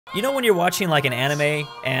You know when you're watching like an anime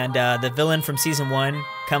and the villain from season 1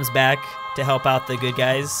 comes back to help out the good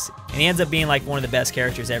guys and he ends up being like one of the best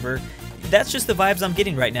characters ever? That's just the vibes I'm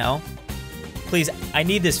getting right now. Please, I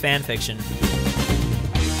need this fan fiction.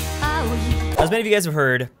 As many of you guys have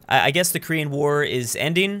heard, I guess the Korean War is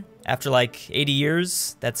ending after like 80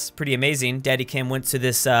 years. That's pretty amazing. Daddy Kim went to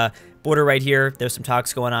this border right here. There's some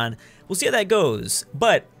talks going on. We'll see how that goes.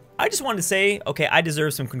 But I just wanted to say, okay, I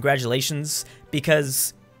deserve some congratulations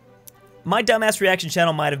because my dumbass reaction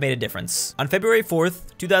channel might have made a difference. On February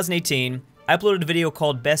 4th, 2018, I uploaded a video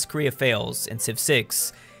called Best Korea Fails in Civ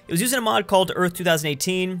 6. It was using a mod called Earth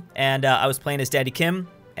 2018, and I was playing as Daddy Kim.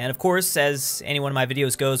 And of course, as any one of my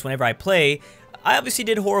videos goes, whenever I play, I obviously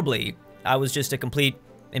did horribly. I was just a complete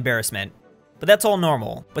embarrassment. But that's all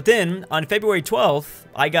normal. But then, on February 12th,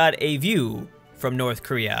 I got a view from North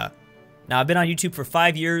Korea. Now, I've been on YouTube for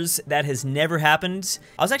 5 years. That has never happened.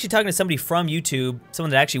 I was actually talking to somebody from YouTube,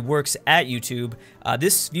 someone that actually works at YouTube.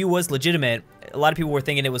 This view was legitimate. A lot of people were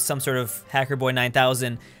thinking it was some sort of Hacker Boy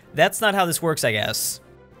 9000. That's not how this works, I guess.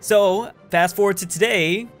 So, fast forward to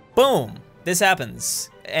today, boom, this happens.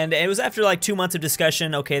 And it was after like 2 months of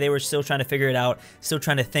discussion. Okay, they were still trying to figure it out, still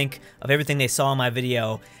trying to think of everything they saw in my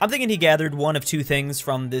video. I'm thinking he gathered one of two things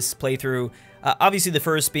from this playthrough. Obviously the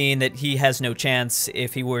first being that he has no chance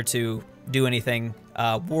if he were to do anything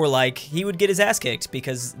warlike. He would get his ass kicked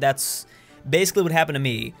because that's basically what happened to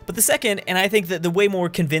me. But the second, and I think that the way more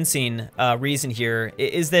convincing reason here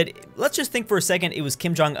is that, let's just think for a second it was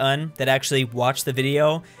Kim Jong-un that actually watched the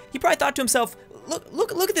video. He probably thought to himself,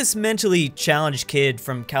 look at this mentally challenged kid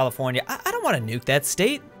from California. I don't want to nuke that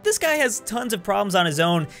state. This guy has tons of problems on his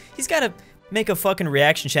own. He's got to make a fucking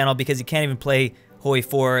reaction channel because he can't even play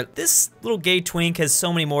HOI4. This little gay twink has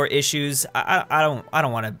so many more issues. I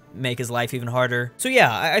don't want to make his life even harder. So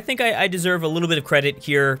yeah, I think I deserve a little bit of credit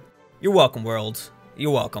here. You're welcome, world.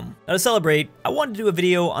 You're welcome. Now to celebrate, I wanted to do a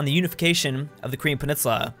video on the unification of the Korean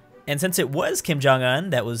Peninsula. And since it was Kim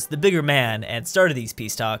Jong-un that was the bigger man and started these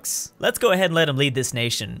peace talks, let's go ahead and let him lead this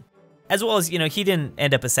nation. As well as, you know, he didn't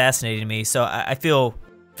end up assassinating me, so I feel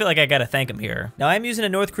like I gotta thank him here. Now I'm using a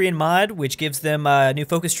North Korean mod, which gives them a new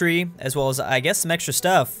focus tree, as well as I guess some extra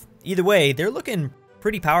stuff. Either way, they're looking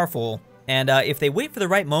pretty powerful. And if they wait for the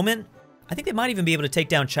right moment, I think they might even be able to take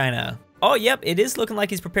down China. Oh yep, it is looking like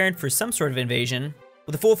he's preparing for some sort of invasion.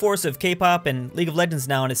 With the full force of K-pop and League of Legends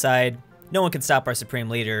now on his side, no one can stop our supreme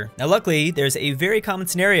leader. Now luckily, there's a very common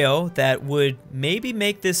scenario that would maybe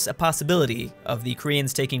make this a possibility of the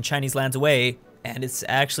Koreans taking Chinese lands away, and it's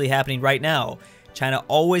actually happening right now. China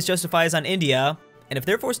always justifies on India, and if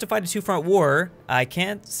they're forced to fight a two-front war, I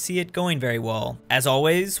can't see it going very well. As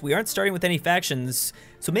always, we aren't starting with any factions,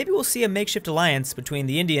 so maybe we'll see a makeshift alliance between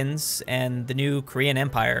the Indians and the new Korean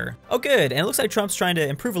Empire. Oh good, and it looks like Trump's trying to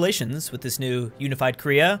improve relations with this new unified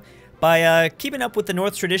Korea by keeping up with the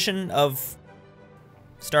North's tradition of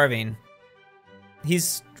starving.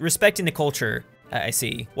 He's respecting the culture, I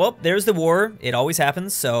see. Well, there's the war. It always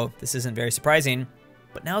happens, so this isn't very surprising.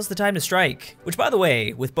 But now's the time to strike. Which, by the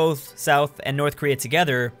way, with both South and North Korea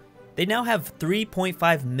together, they now have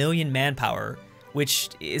 3.5 million manpower, which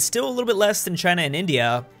is still a little bit less than China and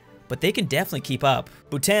India, but they can definitely keep up.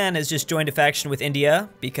 Bhutan has just joined a faction with India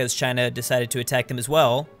because China decided to attack them as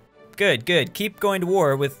well. Good, good. Keep going to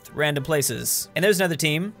war with random places. And there's another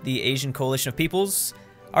team, the Asian Coalition of Peoples.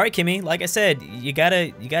 All right, Kimmy, like I said, you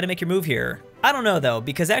gotta make your move here. I don't know though,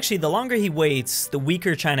 because actually the longer he waits, the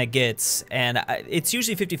weaker China gets, and it's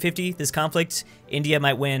usually 50-50, this conflict. India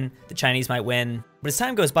might win, the Chinese might win, but as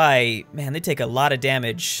time goes by, man, they take a lot of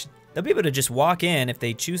damage. They'll be able to just walk in if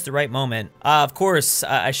they choose the right moment. Of course,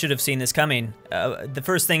 I should have seen this coming. The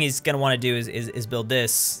first thing he's gonna want to do is build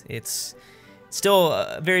this. It's still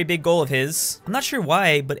a very big goal of his. I'm not sure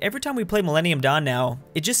why, but every time we play Millennium Dawn now,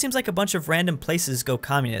 it just seems like a bunch of random places go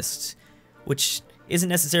communist, which isn't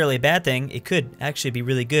necessarily a bad thing. It could actually be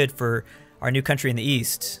really good for our new country in the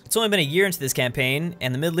East. It's only been a year into this campaign,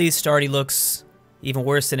 and the Middle East already looks even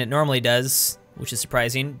worse than it normally does, which is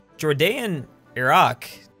surprising. Jordan, Iraq,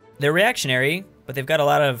 they're reactionary, but they've got a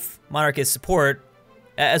lot of monarchist support.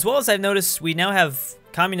 As well as I've noticed, we now have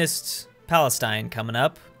communist Palestine coming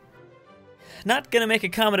up. Not gonna make a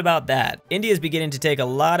comment about that. India's beginning to take a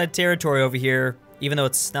lot of territory over here, even though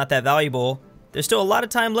it's not that valuable. There's still a lot of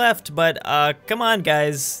time left, but come on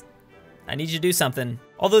guys, I need you to do something.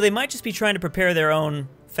 Although they might just be trying to prepare their own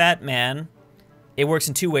Fat Man. It works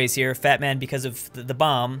in two ways here, Fat Man because of the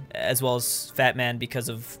bomb, as well as Fat Man because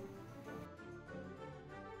of...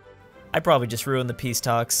 I probably just ruined the peace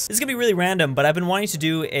talks. This is gonna be really random, but I've been wanting to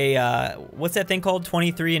do a, what's that thing called?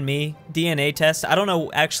 23andMe DNA test. I don't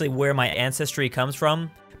know actually where my ancestry comes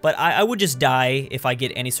from, but I would just die if I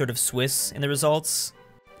get any sort of Swiss in the results.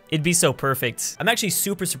 It'd be so perfect. I'm actually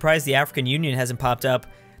super surprised the African Union hasn't popped up.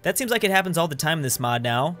 That seems like it happens all the time in this mod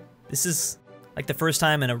now. This is like the first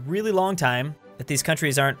time in a really long time that these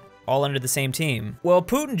countries aren't all under the same team. Well,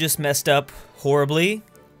 Putin just messed up horribly.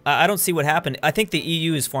 I don't see what happened. I think the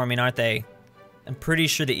EU is forming, aren't they? I'm pretty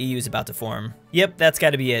sure the EU is about to form. Yep, that's got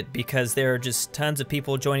to be it, because there are just tons of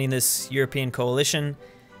people joining this European coalition.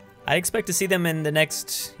 I expect to see them in the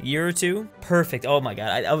next year or two. Perfect. Oh my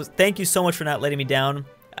god. Thank you so much for not letting me down.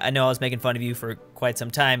 I know I was making fun of you for quite some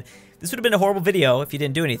time. This would have been a horrible video if you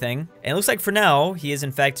didn't do anything. And it looks like for now, he is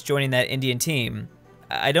in fact joining that Indian team.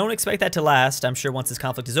 I don't expect that to last. I'm sure once this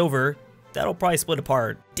conflict is over, that'll probably split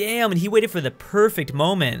apart. Damn, and he waited for the perfect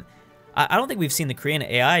moment. I don't think we've seen the Korean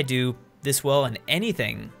AI do this well in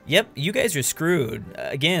anything. Yep, you guys are screwed.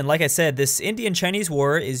 Again, like I said, this Indian-Chinese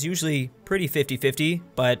war is usually pretty 50-50,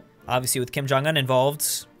 but obviously with Kim Jong-un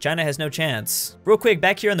involved, China has no chance. Real quick,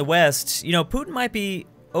 back here in the West, you know, Putin might be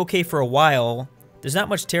okay for a while. There's not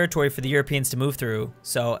much territory for the Europeans to move through,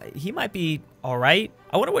 so he might be all right.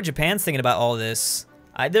 I wonder what Japan's thinking about all this.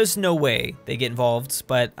 There's no way they get involved,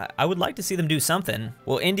 but I would like to see them do something.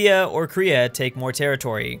 Will India or Korea take more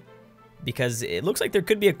territory? Because it looks like there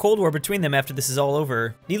could be a Cold War between them after this is all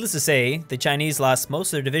over. Needless to say, the Chinese lost most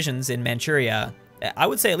of their divisions in Manchuria. I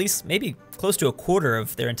would say at least maybe close to a quarter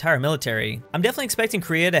of their entire military. I'm definitely expecting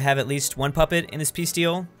Korea to have at least one puppet in this peace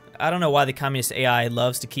deal. I don't know why the communist AI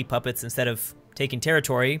loves to keep puppets instead of taking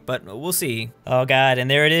territory, but we'll see. Oh god, and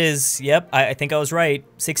there it is. Yep, I think I was right.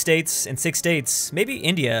 6 states and 6 states. Maybe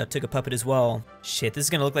India took a puppet as well. Shit, this is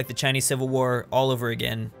gonna look like the Chinese Civil War all over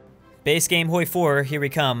again. Base game HOI4, here we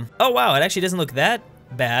come. Oh wow, it actually doesn't look that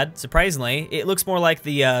bad, surprisingly. It looks more like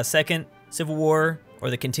the second Civil War, or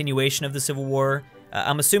the continuation of the Civil War.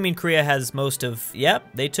 I'm assuming Korea has most of, yep,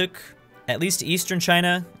 they took at least eastern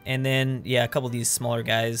China, and then, yeah, a couple of these smaller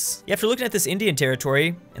guys. Yeah, after looking at this Indian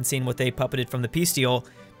territory and seeing what they puppeted from the peace deal,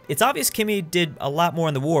 it's obvious Kimmy did a lot more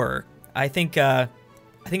in the war. I think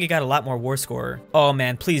he got a lot more war score. Oh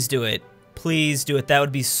man, please do it. Please do it. That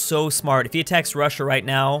would be so smart. If he attacks Russia right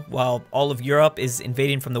now while all of Europe is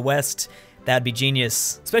invading from the west, that'd be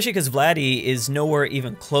genius. Especially because Vladdy is nowhere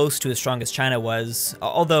even close to as strong as China was.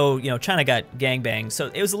 Although, you know, China got gangbanged, so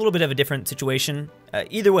it was a little bit of a different situation.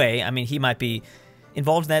 Either way, I mean, he might be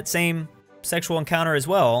involved in that same sexual encounter as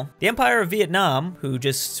well. The Empire of Vietnam, who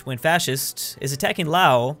just went fascist, is attacking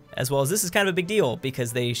Laos, as well as this is kind of a big deal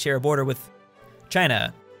because they share a border with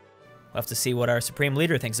China. We'll have to see what our supreme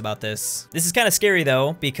leader thinks about this. This is kind of scary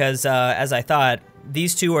though, because as I thought,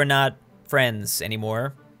 these two are not friends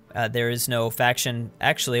anymore. There is no faction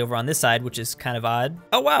actually over on this side, which is kind of odd.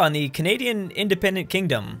 Oh wow, and the Canadian Independent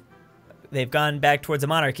Kingdom. They've gone back towards a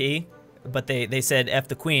monarchy, but they said F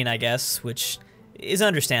the Queen, I guess, which is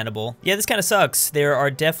understandable. Yeah, this kind of sucks. There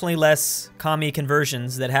are definitely less commie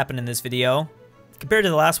conversions that happen in this video. Compared to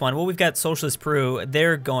the last one, well, we've got Socialist Peru.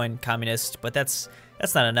 They're going communist, but that's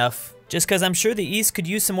not enough. Just because I'm sure the East could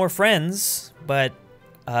use some more friends, but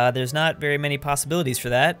there's not very many possibilities for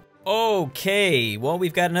that. Okay, well,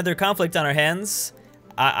 we've got another conflict on our hands.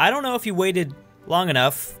 I don't know if you waited long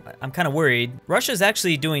enough. I'm kind of worried. Russia's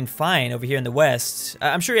actually doing fine over here in the West.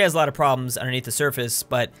 I'm sure he has a lot of problems underneath the surface,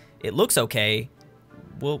 but it looks okay.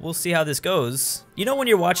 We'll see how this goes. You know when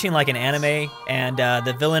you're watching like an anime and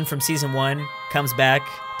the villain from season 1 comes back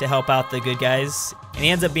to help out the good guys, and he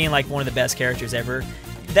ends up being like one of the best characters ever?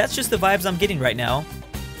 That's just the vibes I'm getting right now.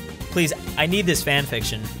 Please, I need this fan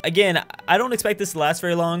fiction. Again, I don't expect this to last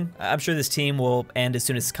very long. I'm sure this team will end as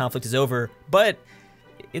soon as this conflict is over, but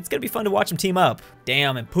it's gonna be fun to watch them team up.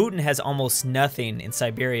 Damn, and Putin has almost nothing in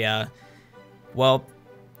Siberia. Well,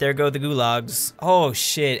 there go the gulags. Oh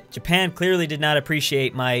shit, Japan clearly did not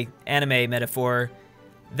appreciate my anime metaphor.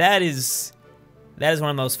 That is one of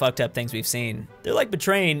the most fucked up things we've seen. They're like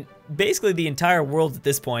betraying basically the entire world at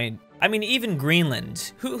this point. I mean, even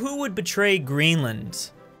Greenland. Who would betray Greenland?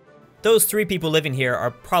 Those 3 people living here are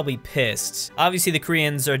probably pissed. Obviously the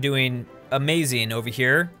Koreans are doing amazing over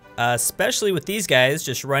here, especially with these guys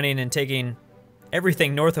just running and taking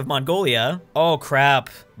everything north of Mongolia. Oh crap,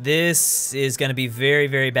 this is gonna be very,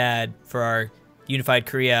 very bad for our unified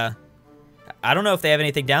Korea. I don't know if they have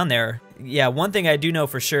anything down there. Yeah, one thing I do know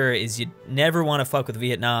for sure is you never wanna fuck with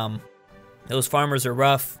Vietnam. Those farmers are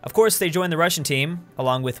rough. Of course, they joined the Russian team,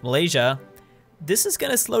 along with Malaysia. This is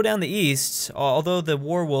gonna slow down the East, although the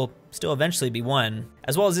war will still eventually be won.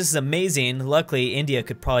 As well as this is amazing, luckily India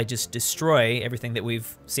could probably just destroy everything that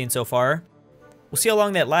we've seen so far. We'll see how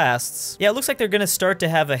long that lasts. Yeah, it looks like they're gonna start to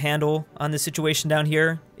have a handle on this situation down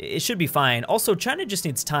here. It should be fine. Also, China just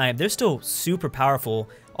needs time. They're still super powerful.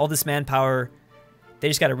 All this manpower, They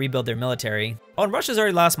just got to rebuild their military. Oh, and Russia's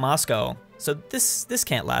already lost Moscow. So this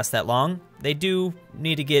can't last that long. They do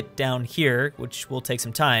need to get down here, which will take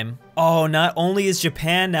some time. Oh, not only is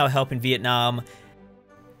Japan now helping Vietnam.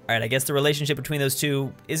 All right, I guess the relationship between those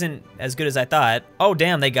two isn't as good as I thought. Oh,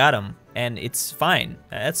 damn, they got him. And it's fine.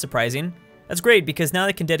 That's surprising. That's great because now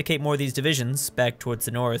they can dedicate more of these divisions back towards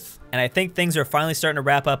the north. And I think things are finally starting to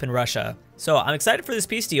wrap up in Russia. So I'm excited for this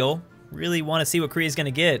peace deal. Really want to see what Korea's going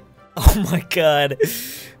to get. Oh my god.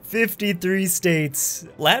 53 states.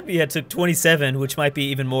 Latvia took 27, which might be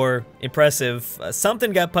even more impressive.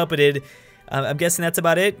 Something got puppeted. I'm guessing that's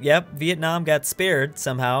about it. Yep, Vietnam got spared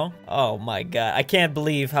somehow. Oh my god, I can't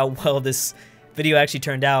believe how well this video actually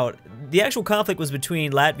turned out. The actual conflict was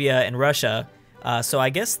between Latvia and Russia, so I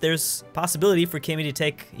guess there's possibility for Kimmy to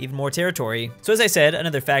take even more territory. So as I said,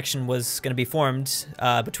 another faction was going to be formed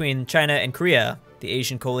between China and Korea, the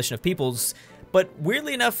Asian Coalition of Peoples, but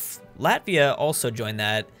weirdly enough, Latvia also joined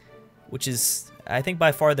that, which is, I think,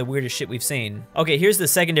 by far the weirdest shit we've seen. Okay, here's the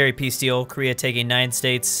secondary peace deal. Korea taking 9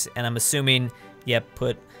 states, and I'm assuming, yep,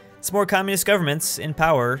 put some more communist governments in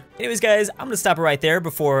power. Anyways, guys, I'm gonna stop it right there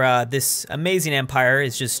before this amazing empire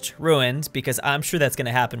is just ruined, because I'm sure that's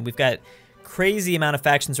gonna happen. We've got crazy amount of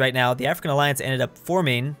factions right now. The African Alliance ended up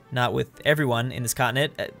forming, not with everyone in this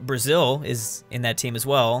continent. Brazil is in that team as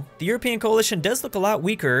well. The European coalition does look a lot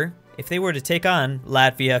weaker. If they were to take on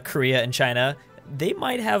Latvia, Korea, and China, they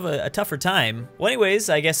might have a tougher time. Well, anyways,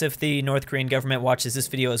 I guess if the North Korean government watches this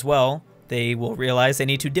video as well, they will realize they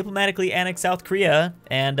need to diplomatically annex South Korea,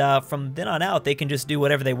 and from then on out, they can just do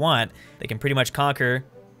whatever they want. They can pretty much conquer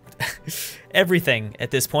everything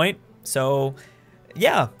at this point. So,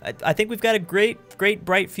 yeah, I think we've got a great,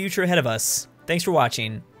 bright future ahead of us. Thanks for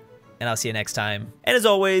watching, and I'll see you next time. And as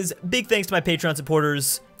always, big thanks to my Patreon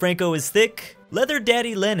supporters, Franco is Thick, Leather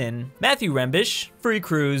Daddy Lennon, Matthew Rembish, Free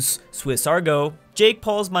Cruise, Swiss Argo, Jake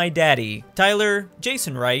Paul's My Daddy, Tyler,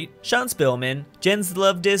 Jason Wright, Sean Spillman, Jen's the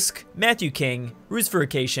Love Disc, Matthew King, Ruse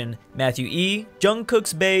Vacation, Matthew E,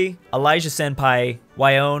 Jungkook's Bay, Elijah Senpai,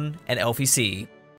 Wyone, and Elfie C.